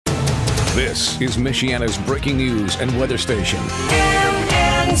This is Michiana's breaking news and weather station.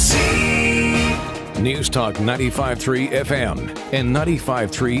 MNC. News Talk 95.3 FM and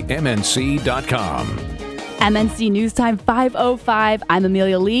 95.3MNC.com. MNC News Time 5:05. I'm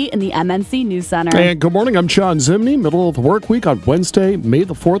Amelia Lee in the MNC News Center. And good morning. I'm Zimeny. Middle of the work week on Wednesday, May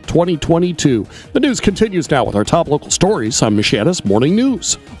the 4th, 2022. The news continues now with our top local stories on Michiana's Morning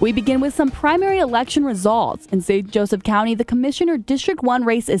News. We begin with some primary election results. In St. Joseph County, the Commissioner District 1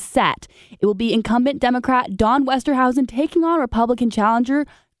 race is set. It will be incumbent Democrat Dawn Westerhausen taking on Republican challenger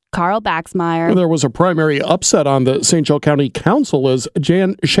Carl Baxmeyer. There was a primary upset on the St. Joe County Council as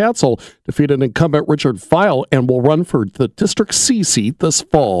Jan Schatzel defeated incumbent Richard Feil and will run for the District C seat this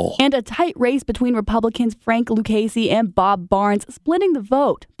fall. And a tight race between Republicans Frank Lucchese and Bob Barnes splitting the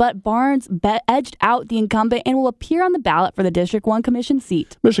vote. But Barnes edged out the incumbent and will appear on the ballot for the District 1 Commission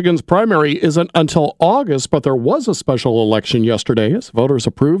seat. Michigan's primary isn't until August, but there was a special election yesterday as voters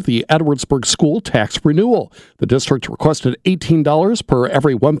approved the Edwardsburg school tax renewal. The district requested $18 per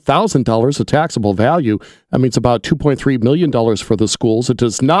every $1,000 of taxable value. That means about $2.3 million for the schools. It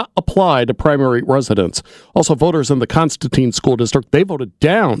does not apply to primary residents. Also, voters in the Constantine School District, they voted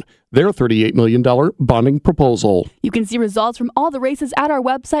down their $38 million bonding proposal. You can see results from all the races at our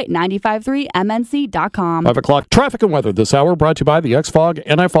website, 953mnc.com. 5 o'clock traffic and weather this hour brought to you by the X-Fog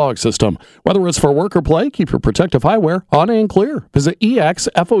Anti-Fog System. Whether it's for work or play, keep your protective eyewear on and clear. Visit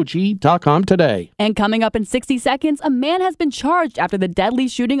exfog.com today. And coming up in 60 seconds, a man has been charged after the deadly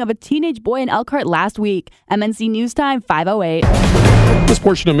shooting of a teenage boy in Elkhart last week. MNC News Time 5:08. This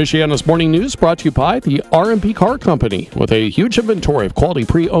portion of Michiana's Morning News brought to you by the R&P Car Company. With a huge inventory of quality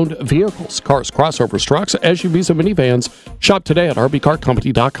pre-owned vehicles, cars, crossovers, trucks, SUVs, and minivans. Shop today at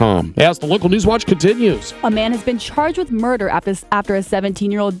rbcarcompany.com. As the local news watch continues. A man has been charged with murder after a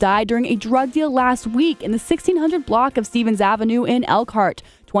 17-year-old died during a drug deal last week in the 1600 block of Stevens Avenue in Elkhart.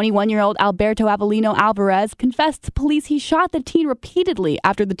 21-year-old Alberto Avelino Alvarez confessed to police he shot the teen repeatedly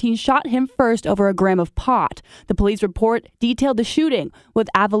after the teen shot him first over a gram of pot. The police report detailed the shooting, with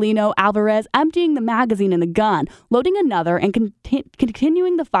Avelino Alvarez emptying the magazine in the gun, loading another, and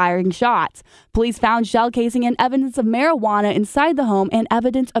continuing the firing shots. Police found shell casing and evidence of marijuana inside the home and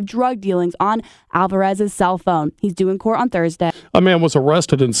evidence of drug dealings on Alvarez's cell phone. He's due in court on Thursday. A man was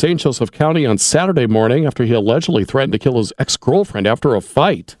arrested in St. Joseph County on Saturday morning after he allegedly threatened to kill his ex-girlfriend after a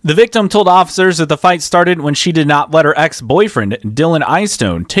fight. The victim told officers that the fight started when she did not let her ex-boyfriend, Dylan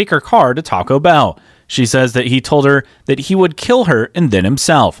Eyestone, take her car to Taco Bell. She says that he told her that he would kill her and then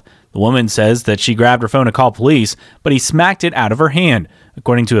himself. The woman says that she grabbed her phone to call police, but he smacked it out of her hand.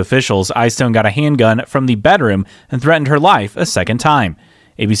 According to officials, Eyestone got a handgun from the bedroom and threatened her life a second time.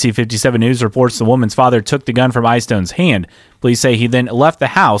 ABC 57 News reports the woman's father took the gun from Eyestone's hand. Police say he then left the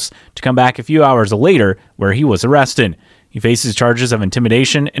house to come back a few hours later, where he was arrested. He faces charges of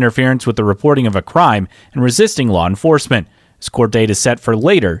intimidation, interference with the reporting of a crime, and resisting law enforcement. His court date is set for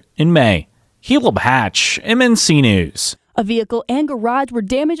later in May. Caleb Hatch, MNC News. A vehicle and garage were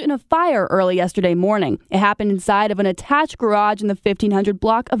damaged in a fire early yesterday morning. It happened inside of an attached garage in the 1500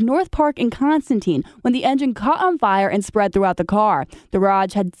 block of North Park in Constantine when the engine caught on fire and spread throughout the car. The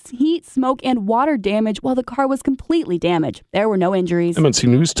garage had heat, smoke, and water damage while the car was completely damaged. There were no injuries. MNC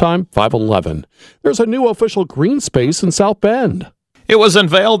News Time 5:11. There's a new official green space in South Bend. It was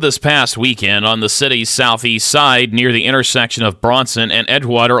unveiled this past weekend on the city's southeast side near the intersection of Bronson and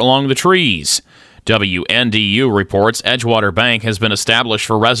Edgewater along the trees. WNDU reports Edgewater Bank has been established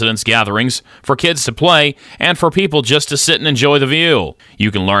for residents' gatherings, for kids to play, and for people just to sit and enjoy the view.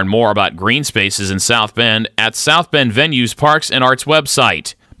 You can learn more about green spaces in South Bend at South Bend Venues, Parks, and Arts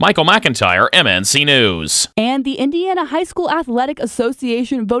website. Michael McIntyre, MNC News. And the Indiana High School Athletic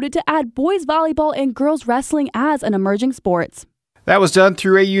Association voted to add boys volleyball and girls wrestling as an emerging sports. That was done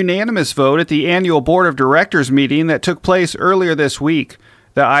through a unanimous vote at the annual Board of Directors meeting that took place earlier this week.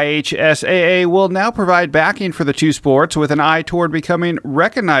 The IHSAA will now provide backing for the two sports with an eye toward becoming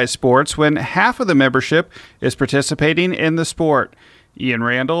recognized sports when half of the membership is participating in the sport. Ian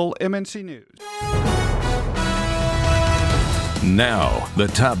Randall, MNC News. Now, the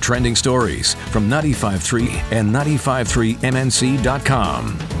top trending stories from 95.3 and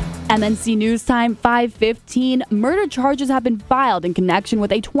 95.3MNC.com. MNC News Time 5:15. Murder charges have been filed in connection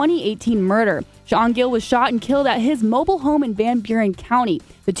with a 2018 murder. Sean Gill was shot and killed at his mobile home in Van Buren County.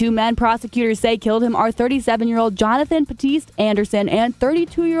 The two men prosecutors say killed him are 37-year-old Jonathan Batiste Anderson and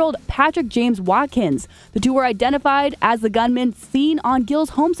 32-year-old Patrick James Watkins. The two were identified as the gunmen seen on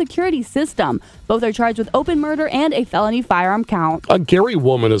Gill's home security system. Both are charged with open murder and a felony firearm count. A Gary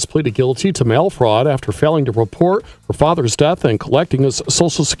woman has pleaded guilty to mail fraud after failing to report her father's death and collecting his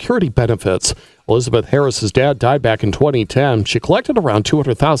Social Security benefits. Elizabeth Harris's dad died back in 2010. She collected around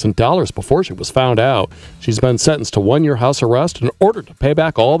 $200,000 before she was found out. She's been sentenced to 1-year house arrest and ordered to pay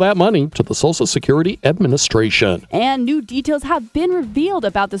back all that money to the Social Security Administration. And new details have been revealed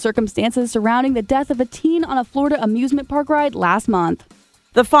about the circumstances surrounding the death of a teen on a Florida amusement park ride last month.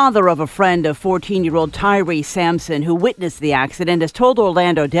 The father of a friend of 14-year-old Tyree Sampson, who witnessed the accident, has told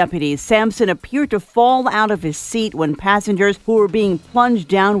Orlando deputies Sampson appeared to fall out of his seat when passengers who were being plunged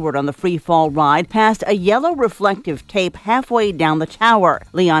downward on the free fall ride passed a yellow reflective tape halfway down the tower.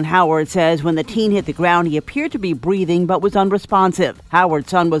 Leon Howard says when the teen hit the ground, he appeared to be breathing but was unresponsive. Howard's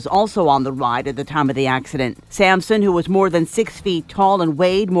son was also on the ride at the time of the accident. Sampson, who was more than 6 feet tall and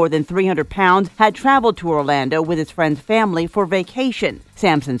weighed more than 300 pounds, had traveled to Orlando with his friend's family for vacation.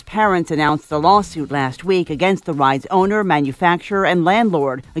 Sampson's parents announced a lawsuit last week against the ride's owner, manufacturer, and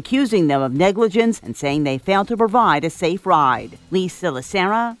landlord, accusing them of negligence and saying they failed to provide a safe ride. Lisa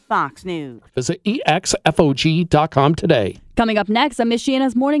Lacera, Fox News. Visit exfog.com today. Coming up next on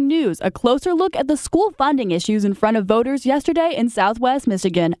Michiana's Morning News, a closer look at the school funding issues in front of voters yesterday in Southwest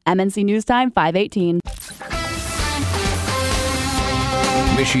Michigan. MNC News Time, 5:18.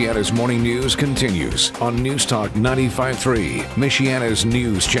 Michiana's Morning News continues on News Talk 95.3, Michiana's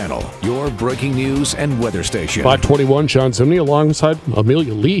news channel, your breaking news and weather station. 521, John Zimeny alongside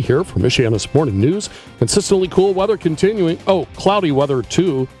Amelia Lee here for Michiana's Morning News. Consistently cool weather continuing. Oh, cloudy weather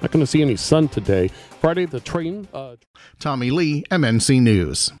too. Not going to see any sun today. Friday, the train. Tommy Lee, MNC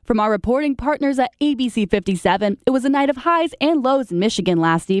News. From our reporting partners at ABC 57, it was a night of highs and lows in Michigan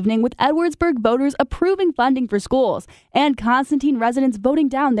last evening, with Edwardsburg voters approving funding for schools and Constantine residents voting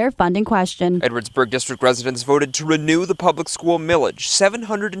down their funding question. Edwardsburg District residents voted to renew the public school millage,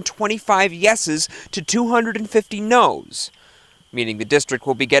 725 yeses to 250 noes, meaning the district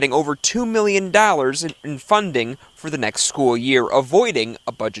will be getting over $2 million in funding for the next school year, avoiding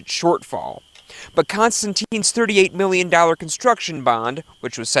a budget shortfall. But Constantine's $38 million construction bond,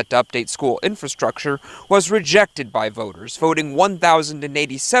 which was set to update school infrastructure, was rejected by voters, voting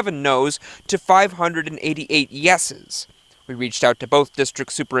 1,087 noes to 588 yeses. We reached out to both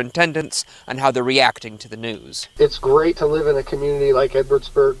district superintendents on how they're reacting to the news. It's great to live in a community like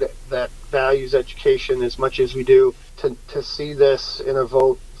Edwardsburg that values education as much as we do. To see this in a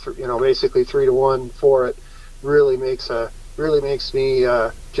vote, basically 3-1 for it, really makes me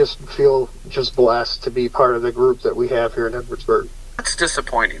just feel just blessed to be part of the group that we have here in Edwardsburg. It's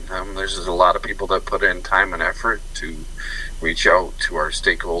disappointing. There's a lot of people that put in time and effort to reach out to our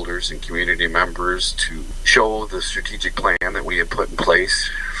stakeholders and community members to show the strategic plan that we have put in place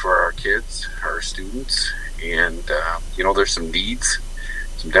for our kids, our students, and there's some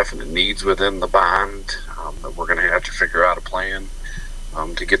definite needs within the bond that we're going to have to figure out a plan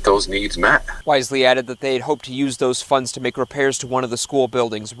to get those needs met. Wisely added that they'd hoped to use those funds to make repairs to one of the school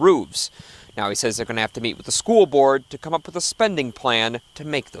building's roofs. Now he says they're going to have to meet with the school board to come up with a spending plan to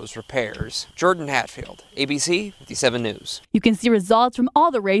make those repairs. Jordan Hatfield, ABC 57 News. You can see results from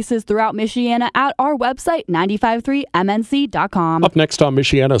all the races throughout Michiana at our website, 953mnc.com. Up next on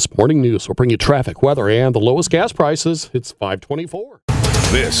Michiana's Morning News, we'll bring you traffic, weather, and the lowest gas prices. It's 524.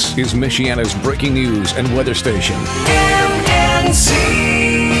 This is Michiana's breaking news and weather station.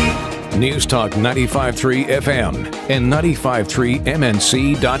 MNC. News Talk 95.3 FM and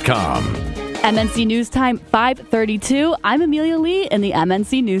 95.3mnc.com. MNC News Time, 5:32. I'm Amelia Lee in the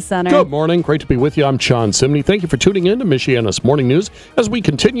MNC News Center. Good morning. Great to be with you. I'm John Zimeny. Thank you for tuning in to Michiana's Morning News as we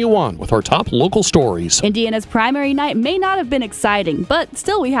continue on with our top local stories. Indiana's primary night may not have been exciting, but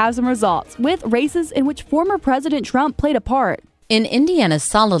still we have some results, with races in which former President Trump played a part. In Indiana's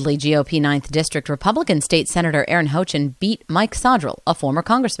solidly GOP 9th District, Republican State Senator Aaron Houchin beat Mike Sodrell, a former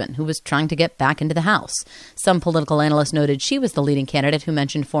congressman who was trying to get back into the House. Some political analysts noted she was the leading candidate who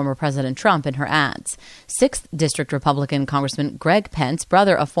mentioned former President Trump in her ads. 6th District Republican Congressman Greg Pence,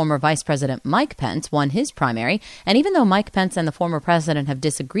 brother of former Vice President Mike Pence, won his primary. And even though Mike Pence and the former president have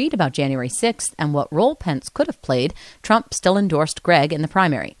disagreed about January 6th and what role Pence could have played, Trump still endorsed Greg in the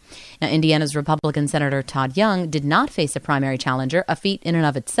primary. Now, Indiana's Republican Senator Todd Young did not face a primary challenger, a feat in and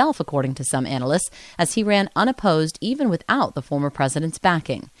of itself, according to some analysts, as he ran unopposed even without the former president's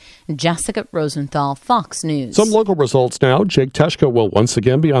backing. Jessica Rosenthal, Fox News. Some local results now. Jake Teshka will once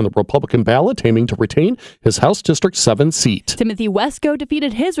again be on the Republican ballot, aiming to retain his House District 7 seat. Timothy Wesco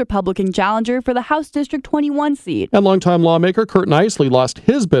defeated his Republican challenger for the House District 21 seat. And longtime lawmaker Kurt Nicely lost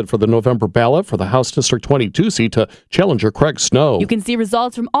his bid for the November ballot for the House District 22 seat to challenger Craig Snow. You can see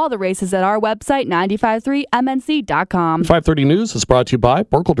results from all all the races at our website, 953mnc.com. 530 News is brought to you by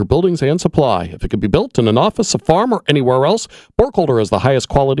Burkholder Buildings and Supply. If it can be built in an office, a farm, or anywhere else, Burkholder is the highest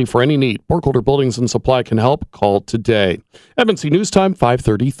quality for any need. Burkholder Buildings and Supply can help. Call today. MNC News Time,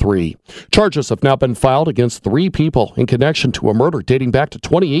 5:33. Charges have now been filed against 3 people in connection to a murder dating back to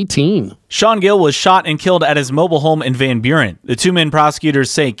 2018. Sean Gill was shot and killed at his mobile home in Van Buren. The 2 men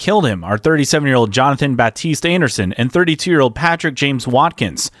prosecutors say killed him are 37-year-old Jonathan Baptiste Anderson and 32-year-old Patrick James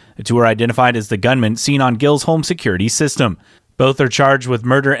Watkins. The 2 are identified as the gunmen seen on Gill's home security system. Both are charged with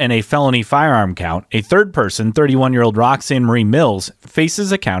murder and a felony firearm count. A third person, 31-year-old Roxanne Marie Mills,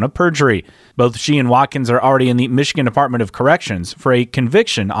 faces a count of perjury. Both she and Watkins are already in the Michigan Department of Corrections for a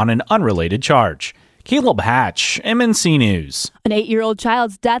conviction on an unrelated charge. Caleb Hatch, MNC News. An 8-year-old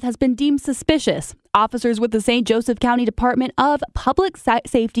child's death has been deemed suspicious. Officers with the St. Joseph County Department of Public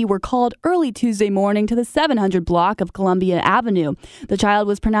Safety were called early Tuesday morning to the 700 block of Columbia Avenue. The child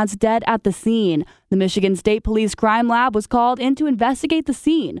was pronounced dead at the scene. The Michigan State Police Crime Lab was called in to investigate the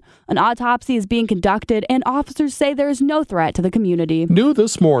scene. An autopsy is being conducted, and officers say there is no threat to the community. New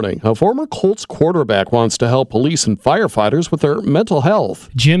this morning, a former Colts quarterback wants to help police and firefighters with their mental health.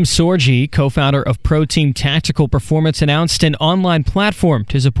 Jim Sorgi, co-founder of Pro Team Tactical Performance, announced an online platform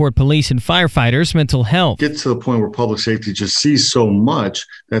to support police and firefighters' mental health. Get to the point where public safety just sees so much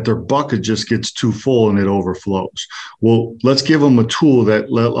that their bucket just gets too full and it overflows. Well, let's give them a tool that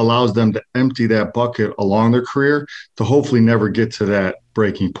allows them to empty that bucket along their career to hopefully never get to that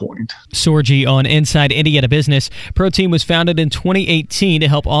breaking point. Sorgi on Inside Indiana Business. Pro Team was founded in 2018 to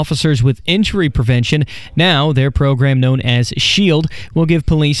help officers with injury prevention. Now, their program known as SHIELD will give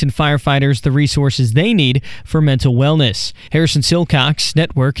police and firefighters the resources they need for mental wellness. Harrison Silcox,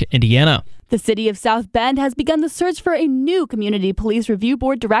 Network, Indiana. The city of South Bend has begun the search for a new Community Police Review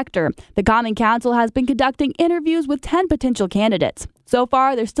Board director. The Common Council has been conducting interviews with 10 potential candidates. So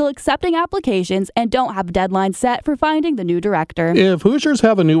far, they're still accepting applications and don't have a deadline set for finding the new director. If Hoosiers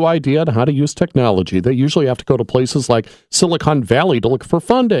have a new idea on how to use technology, they usually have to go to places like Silicon Valley to look for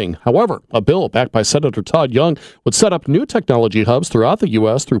funding. However, a bill backed by Senator Todd Young would set up new technology hubs throughout the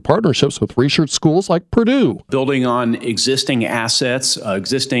U.S. through partnerships with research schools like Purdue. Building on existing assets,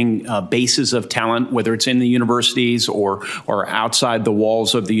 existing bases of talent, whether it's in the universities or outside the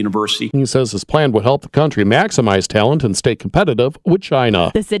walls of the university. He says his plan would help the country maximize talent and stay competitive with China.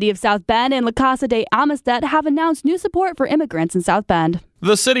 The city of South Bend and La Casa de Amistad have announced new support for immigrants in South Bend.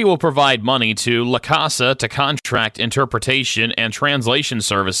 The city will provide money to La Casa to contract interpretation and translation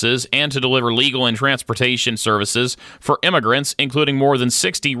services and to deliver legal and transportation services for immigrants, including more than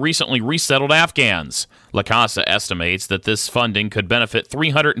 60 recently resettled Afghans. La Casa estimates that this funding could benefit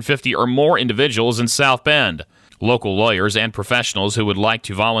 350 or more individuals in South Bend. Local lawyers and professionals who would like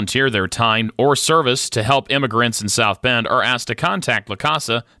to volunteer their time or service to help immigrants in South Bend are asked to contact La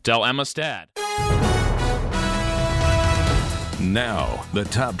Casa del Amistad. Now, the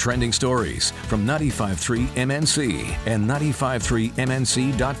top trending stories from 95.3 MNC and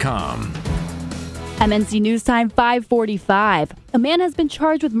 95.3MNC.com. MNC News Time 5:45. A man has been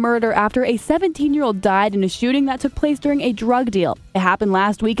charged with murder after a 17-year-old died in a shooting that took place during a drug deal. It happened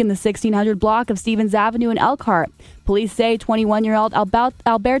last week in the 1600 block of Stevens Avenue in Elkhart. Police say 21-year-old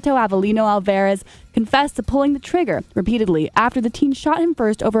Alberto Avelino Alvarez confessed to pulling the trigger repeatedly after the teen shot him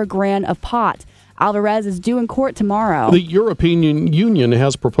first over a gram of pot. Alvarez is due in court tomorrow. The European Union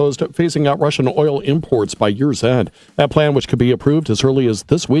has proposed phasing out Russian oil imports by year's end. That plan, which could be approved as early as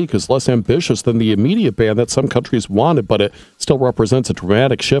this week, is less ambitious than the immediate ban that some countries wanted, but it still represents a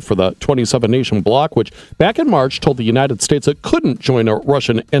dramatic shift for the 27-nation bloc, which back in March told the United States it couldn't join a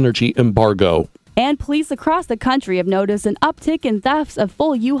Russian energy embargo. And police across the country have noticed an uptick in thefts of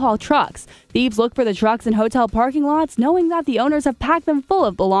full U-Haul trucks. Thieves look for the trucks in hotel parking lots, knowing that the owners have packed them full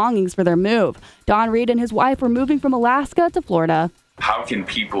of belongings for their move. Don Reed and his wife were moving from Alaska to Florida. How can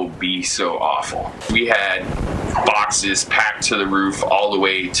people be so awful? We had boxes packed to the roof all the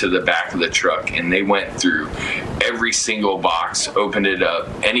way to the back of the truck, and they went through every single box, opened it up.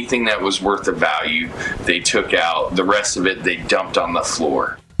 Anything that was worth of value, they took out. The rest of it, they dumped on the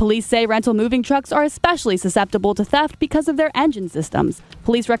floor. Police say rental moving trucks are especially susceptible to theft because of their engine systems.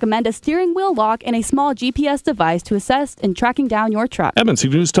 Police recommend a steering wheel lock and a small GPS device to assist in tracking down your truck. MNC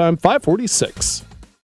News Time 5:46.